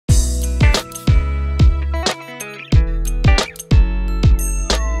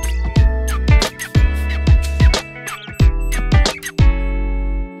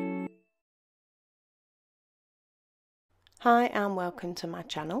Hi and welcome to my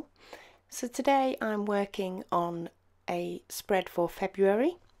channel. So today I'm working on a spread for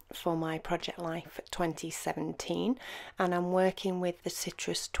February for my Project Life 2017, and I'm working with the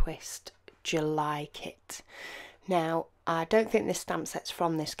Citrus Twist July kit. Now I don't think this stamp set's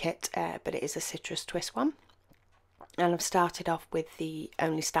from this kit, but it is a Citrus Twist one, and I've started off with the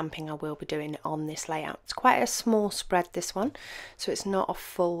only stamping I will be doing on this layout. It's quite a small spread, this one, so it's not a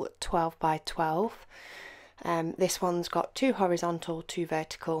full 12 by 12. This one's got 2 horizontal, 2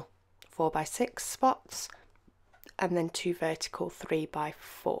 vertical 4 by 6 spots, and then 2 vertical 3 by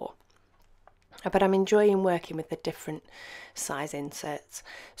 4. But I'm enjoying working with the different size inserts.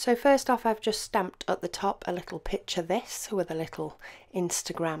 So first off, I've just stamped at the top a little picture this with a little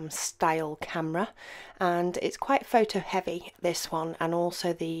Instagram style camera, and it's quite photo heavy, this one, and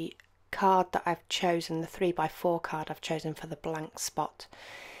also the card that I've chosen, the 3 by 4 card I've chosen for the blank spot,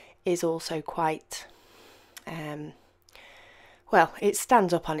 is also quite well, it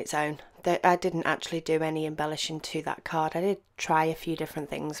stands up on its own. I didn't actually do any embellishing to that card. I did try a few different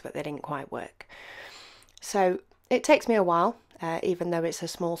things, but they didn't quite work. So it takes me a while, even though it's a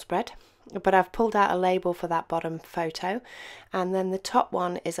small spread. But I've pulled out a label for that bottom photo, and then the top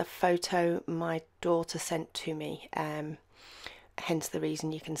one is a photo my daughter sent to me, hence the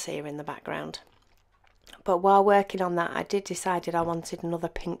reason you can see her in the background. But while working on that, I did decide I wanted another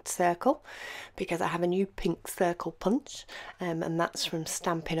pink circle because I have a new pink circle punch, and that's from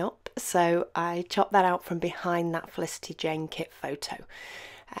Stampin' Up. So I chopped that out from behind that Felicity Jane kit photo,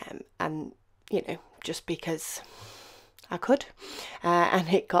 and you know, just because I could, and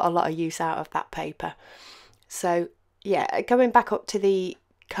it got a lot of use out of that paper. So yeah, going back up to the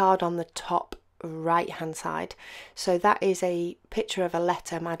card on the top right hand side, so that is a picture of a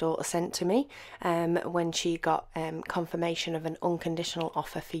letter my daughter sent to me when she got confirmation of an unconditional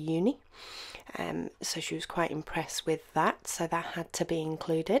offer for uni, so she was quite impressed with that, so that had to be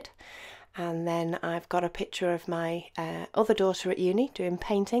included. And then I've got a picture of my other daughter at uni doing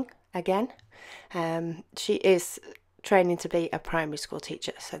painting again. She is training to be a primary school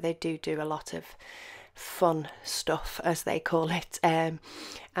teacher, so they do a lot of fun stuff, as they call it, and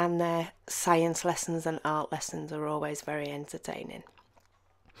their science lessons and art lessons are always very entertaining.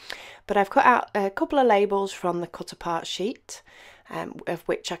 But I've cut out a couple of labels from the cut apart sheet, of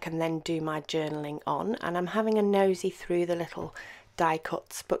which I can then do my journaling on, and I'm having a nosy through the little die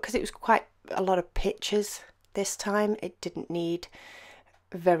cuts, but because it was quite a lot of pictures this time, it didn't need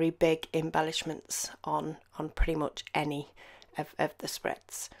very big embellishments on pretty much any of the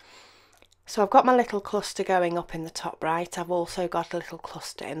spreads. So I've got my little cluster going up in the top right. I've also got a little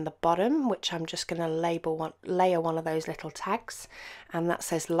cluster in the bottom, which I'm just going to layer one of those little tags, and that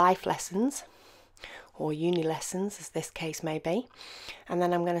says life lessons or uni lessons, as this case may be. And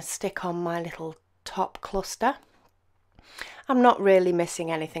then I'm going to stick on my little top cluster. I'm not really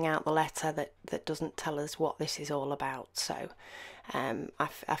missing anything out the letter that doesn't tell us what this is all about, so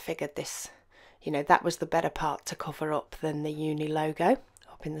I figured this, you know, that was the better part to cover up than the uni logo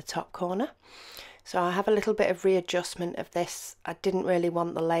in the top corner. So I have a little bit of readjustment of this. I didn't really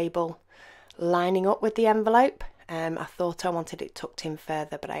want the label lining up with the envelope. I thought I wanted it tucked in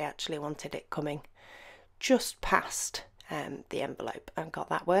further, but I actually wanted it coming just past the envelope, and got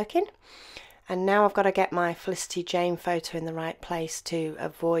that working. And now I've got to get my Felicity Jane photo in the right place to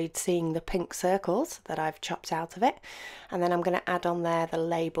avoid seeing the pink circles that I've chopped out of it, and then I'm going to add on there the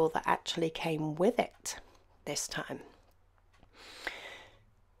label that actually came with it this time.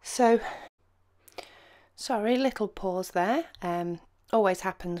 So, sorry, little pause there. Always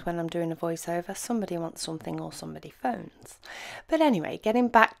happens when I'm doing a voiceover. Somebody wants something or somebody phones. But anyway, getting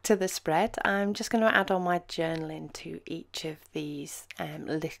back to the spread, I'm just going to add on my journaling to each of these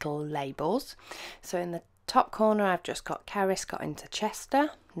little labels. So in the top corner, I've just got Caris got into Chester,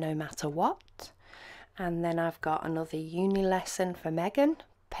 no matter what. And then I've got another uni lesson for Megan,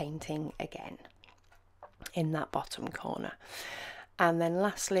 painting again, in that bottom corner. And then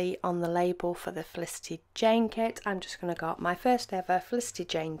lastly, on the label for the Felicity Jane kit, I'm just going to got my first ever Felicity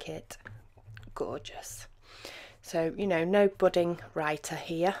Jane kit, gorgeous. So, you know, no budding writer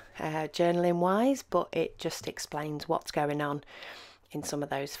here, journaling wise, but it just explains what's going on in some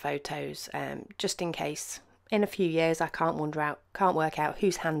of those photos, just in case in a few years I can't work out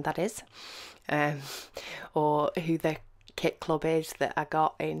whose hand that is, or who the kit club is that I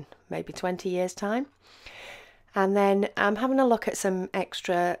got in maybe 20 years time. And then I'm having a look at some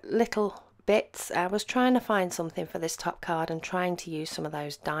extra little bits. I was trying to find something for this top card and trying to use some of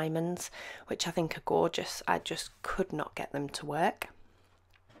those diamonds, which I think are gorgeous. I just could not get them to work.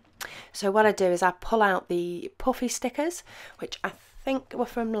 So what I do is I pull out the puffy stickers, which I think were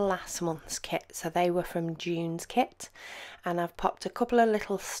from last month's kit, so they were from June's kit, and I've popped a couple of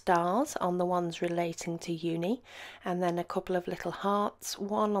little stars on the ones relating to uni, and then a couple of little hearts,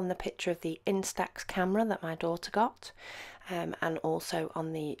 one on the picture of the Instax camera that my daughter got, and also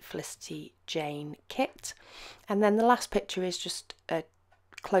on the Felicity Jane kit. And then the last picture is just a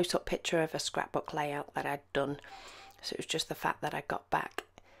close-up picture of a scrapbook layout that I'd done, so it was just the fact that I got back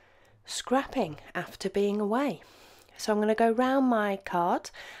scrapping after being away. So I'm going to go round my card.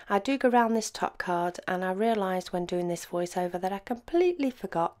 I do go round this top card, and I realised when doing this voiceover that I completely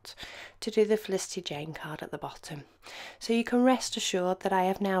forgot to do the Felicity Jane card at the bottom. So you can rest assured that I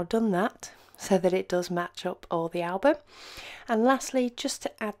have now done that so that it does match up all the album. And lastly, just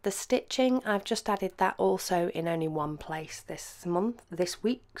to add the stitching, I've just added that also in only one place this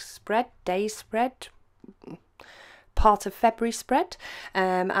week's spread, day's spread, part of February spread.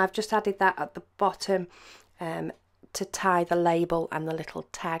 I've just added that at the bottom to tie the label and the little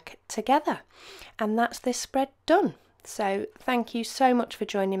tag together, and that's this spread done. So thank you so much for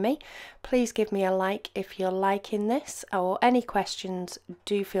joining me. Please give me a like if you're liking this, or any questions,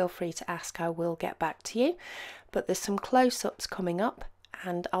 do feel free to ask. I will get back to you, but there's some close-ups coming up,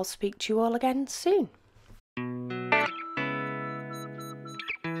 and I'll speak to you all again soon.